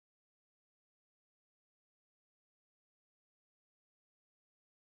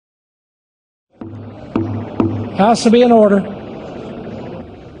House will be in order.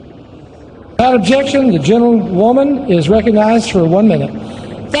 Without objection, the gentlewoman is recognized for 1 minute.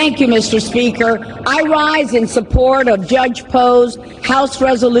 Thank you, Mr. Speaker. I rise in support of Judge Poe's House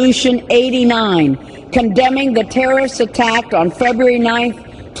Resolution 89, condemning the terrorist attack on February 9th,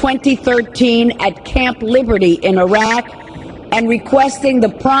 2013 at Camp Liberty in Iraq, and requesting the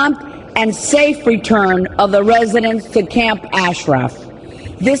prompt and safe return of the residents to Camp Ashraf.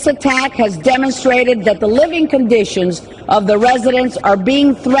 This attack has demonstrated that the living conditions of the residents are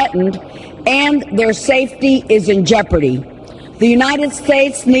being threatened and their safety is in jeopardy. The United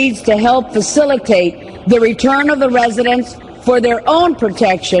States needs to help facilitate the return of the residents for their own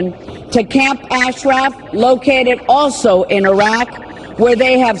protection to Camp Ashraf, located also in Iraq, where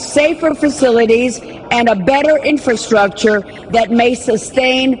they have safer facilities and a better infrastructure that may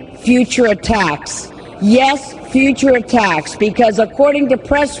sustain future attacks. Yes, future attacks, because according to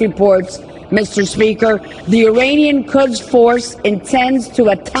press reports, Mr. Speaker, the Iranian Quds Force intends to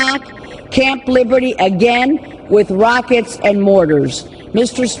attack Camp Liberty again with rockets and mortars.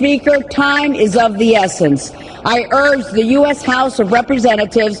 Mr. Speaker, time is of the essence. I urge the U.S. House of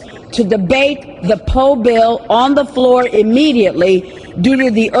Representatives to debate the Poe bill on the floor immediately due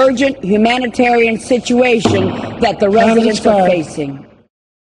to the urgent humanitarian situation that the residents are facing.